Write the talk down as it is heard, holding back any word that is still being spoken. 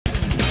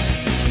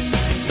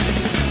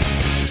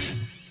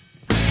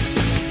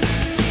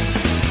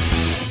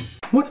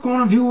What's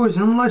going on, viewers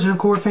and Legend of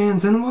Korra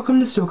fans, and welcome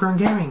to Still Current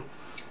Gaming.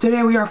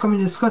 Today we are coming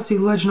to discuss the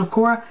Legend of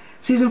Korra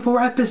Season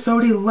 4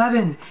 Episode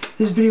 11.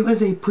 This video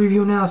is a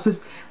preview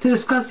analysis to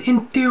discuss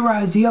and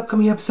theorize the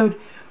upcoming episode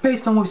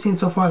based on what we've seen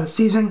so far this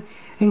season,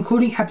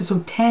 including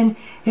Episode 10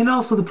 and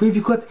also the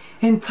preview clip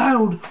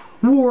entitled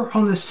War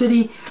on the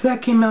City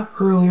that came out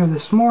earlier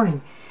this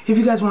morning. If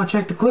you guys want to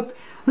check the clip,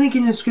 link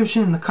in the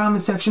description in the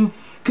comment section.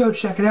 Go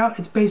check it out.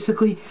 It's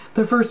basically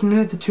the first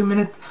minute to 2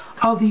 minutes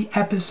of the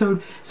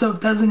episode, so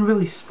it doesn't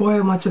really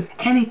spoil much of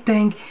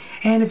anything.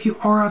 And if you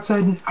are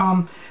outside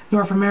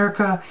North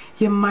America,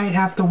 you might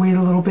have to wait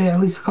a little bit, at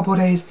least a couple of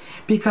days,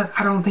 because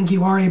I don't think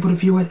you are able to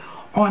view it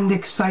on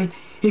Nick's site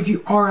if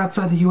you are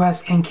outside the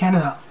US and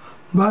Canada.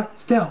 But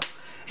still,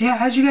 yeah,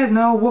 as you guys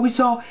know, what we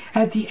saw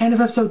at the end of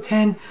episode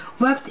 10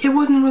 it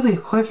wasn't really a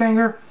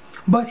cliffhanger,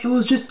 but it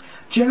was just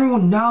general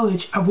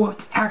knowledge of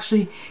what's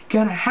actually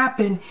gonna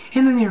happen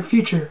in the near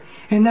future.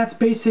 And that's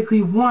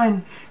basically,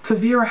 one,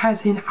 Kuvira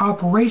has an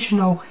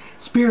operational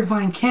spirit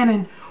vine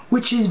cannon,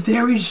 which is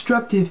very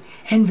destructive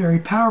and very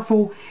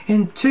powerful.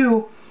 And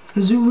two,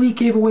 Zhu Li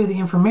gave away the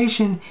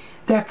information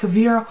that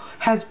Kuvira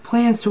has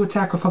plans to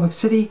attack Republic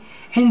City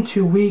in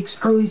 2 weeks,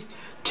 or at least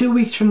 2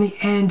 weeks from the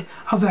end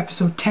of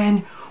episode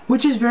 10,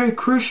 which is very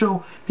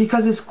crucial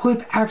because this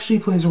clip actually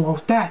plays a role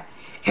with that.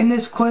 In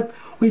this clip,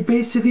 we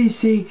basically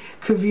see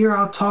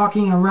Kuvira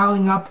talking and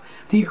rallying up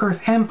the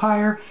Earth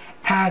Empire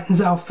at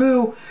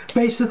Zaofu,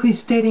 basically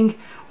stating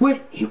what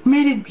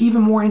made it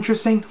even more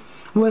interesting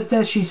was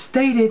that she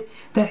stated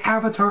that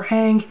Avatar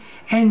Aang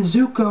and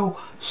Zuko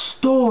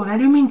stole, and I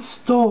do mean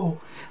stole,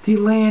 the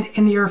land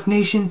in the Earth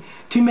Nation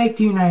to make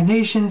the United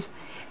Nations.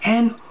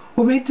 And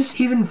what made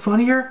this even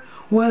funnier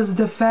was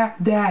the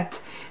fact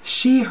that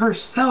she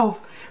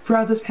herself,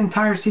 throughout this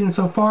entire season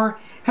so far,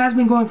 has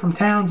been going from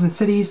towns and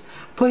cities,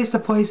 place to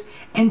place,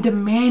 and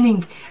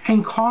demanding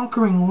and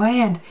conquering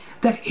land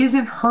that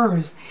isn't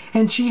hers.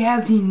 And she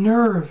has the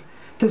nerve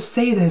to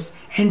say this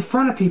in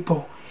front of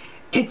people.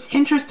 It's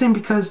interesting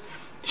because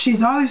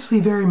she's obviously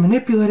very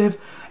manipulative,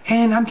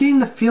 and I'm getting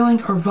the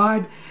feeling or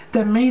vibe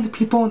that many of the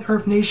people in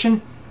Earth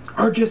Nation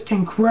are just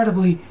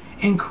incredibly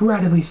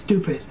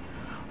stupid.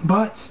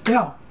 But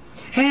still.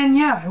 And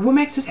yeah, what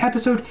makes this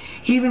episode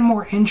even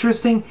more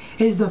interesting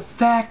is the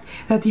fact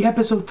that the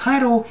episode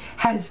title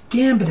has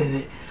Gambit in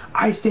it.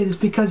 I say this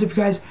because if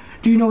you guys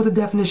do know what the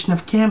definition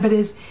of Gambit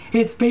is,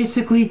 it's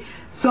basically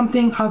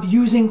something of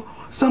using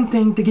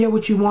something to get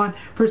what you want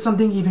for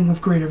something even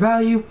of greater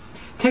value.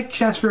 Take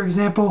chess for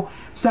example,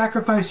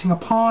 sacrificing a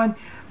pawn,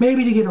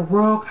 maybe to get a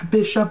rook, a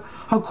bishop,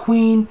 a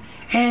queen,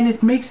 and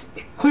it makes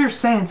clear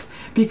sense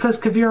because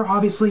Kuvira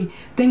obviously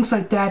thinks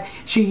like that.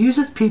 She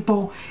uses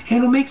people,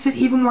 and what makes it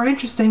even more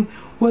interesting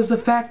was the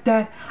fact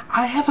that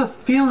I have a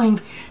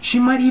feeling she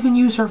might even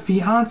use her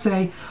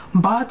fiance,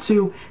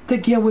 Batu, to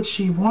get what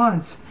she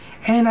wants.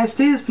 And I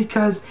say this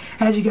because,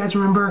 as you guys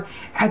remember,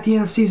 at the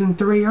end of Season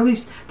 3, or at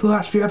least the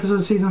last few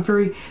episodes of Season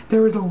 3,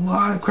 there was a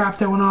lot of crap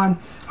that went on.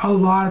 A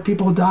lot of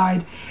people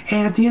died.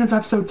 And at the end of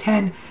Episode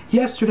 10,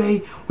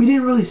 yesterday, we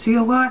didn't really see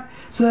a lot.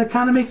 So that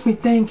kind of makes me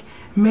think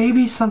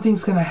maybe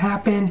something's going to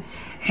happen.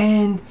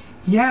 And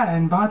yeah,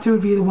 and Batu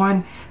would be the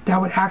one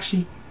that would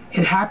actually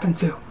it happen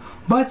to.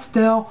 But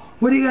still,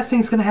 what do you guys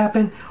think is going to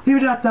happen? Leave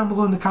it up down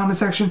below in the comment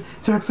section.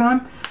 Till next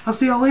time, I'll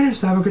see y'all later.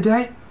 So have a good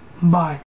day. Bye.